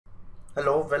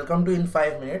Hello, welcome to In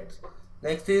 5 Minutes.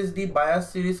 Next is the bias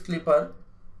series clipper.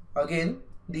 Again,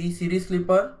 the series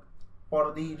clipper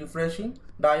for the refreshing.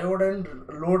 Diode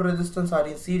and load resistance are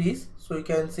in series. So you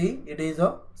can see it is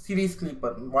a series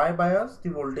clipper. Why bias?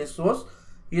 The voltage source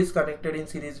is connected in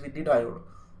series with the diode.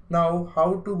 Now,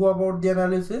 how to go about the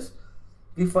analysis?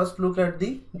 We first look at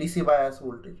the DC bias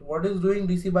voltage. What is doing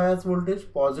DC bias voltage?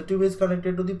 Positive is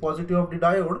connected to the positive of the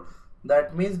diode.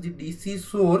 That means the DC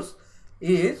source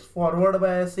is forward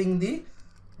biasing the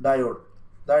diode.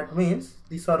 That means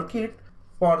the circuit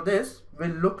for this will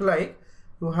look like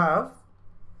you have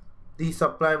the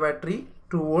supply battery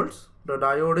 2 volts, the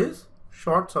diode is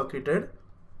short circuited,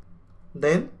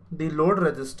 then the load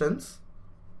resistance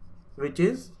which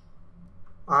is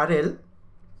RL.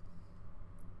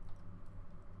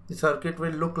 The circuit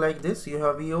will look like this. You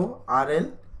have VO,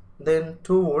 RL, then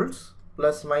 2 volts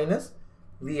plus minus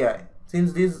VI.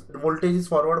 Since this voltage is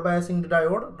forward biasing the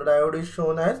diode is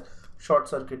shown as short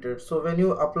circuited. So when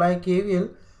you apply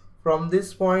KVL from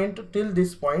this point till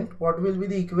this point, what will be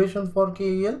the equation for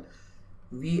KVL?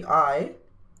 VI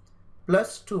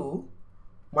plus 2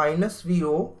 minus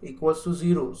VO equals to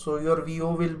 0. So your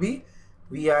VO will be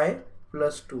VI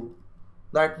plus 2.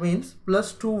 That means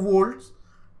plus 2 volts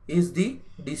is the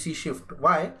DC shift.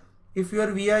 Why? If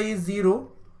your VI is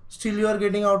 0, still you are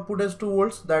getting output as 2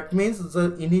 volts. That means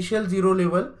the initial 0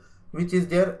 level which is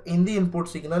there in the input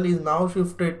signal is now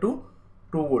shifted to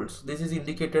 2 volts. This is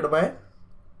indicated by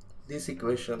this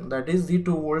equation, that is the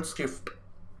 2 volts shift.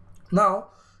 Now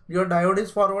your diode is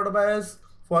forward bias.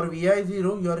 For VI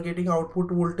 0, you are getting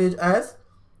output voltage as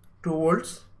 2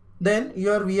 volts. Then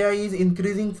your VI is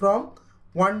increasing from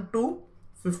 1 to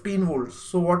 15 volts.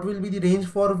 So what will be the range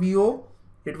for VO?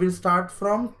 It will start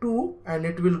from 2 and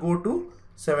it will go to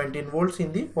 17 volts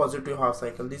in the positive half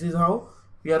cycle. This is how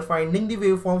we are finding the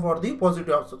waveform for the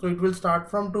positive half cycle. So it will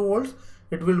start from 2 volts,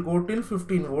 it will go till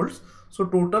 15 volts. So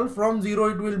total from 0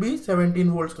 it will be 17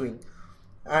 volts going,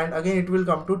 and again it will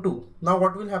come to 2. Now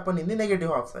what will happen in the negative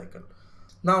half cycle?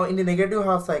 Now in the negative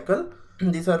half cycle,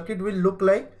 the circuit will look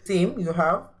like same. You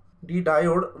have the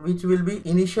diode which will be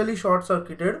initially short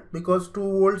circuited because 2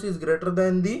 volts is greater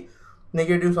than the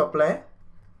negative supply.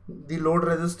 The load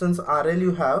resistance RL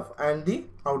you have and the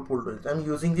output voltage. I am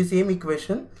using the same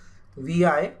equation.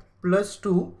 VI plus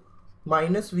 2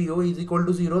 minus VO is equal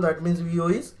to 0. That means VO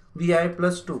is VI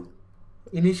plus 2.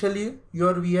 Initially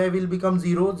your VI will become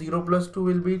 0. 0 plus 2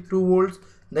 will be 2 volts.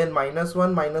 Then minus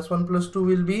 1. Minus 1 plus 2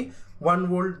 will be 1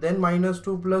 volt. Then minus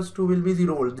 2 plus 2 will be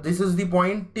 0 volt. This is the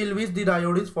point till which the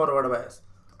diode is forward bias.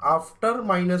 After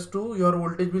minus 2, your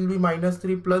voltage will be minus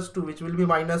 3 plus 2, which will be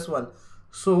minus 1.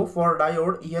 So for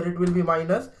diode, here it will be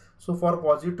minus. So for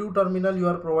positive terminal, you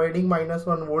are providing minus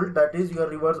 1 volt. That is, you are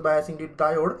reverse biasing the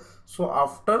diode. So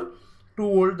after 2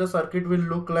 volt, the circuit will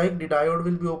look like the diode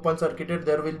will be open circuited.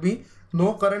 There will be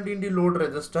no current in the load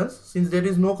resistance. Since there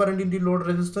is no current in the load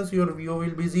resistance, your VO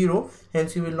will be 0.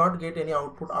 Hence, you will not get any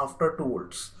output after 2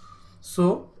 volts.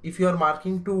 So if you are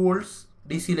marking 2 volts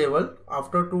DC level,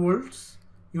 after 2 volts,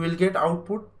 you will get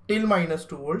output till minus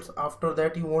 2 volts. After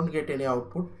that, you won't get any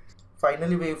output.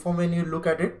 Finally, waveform, when you look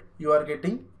at it, you are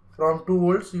getting from 2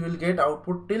 volts, you will get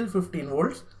output till 15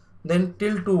 volts, then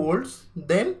till 2 volts,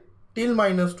 then till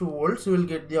minus 2 volts, you will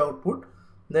get the output.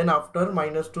 Then after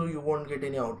minus 2, you won't get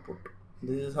any output.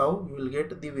 This is how you will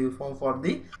get the waveform for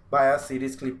the bias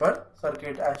series clipper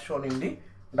circuit as shown in the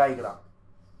diagram.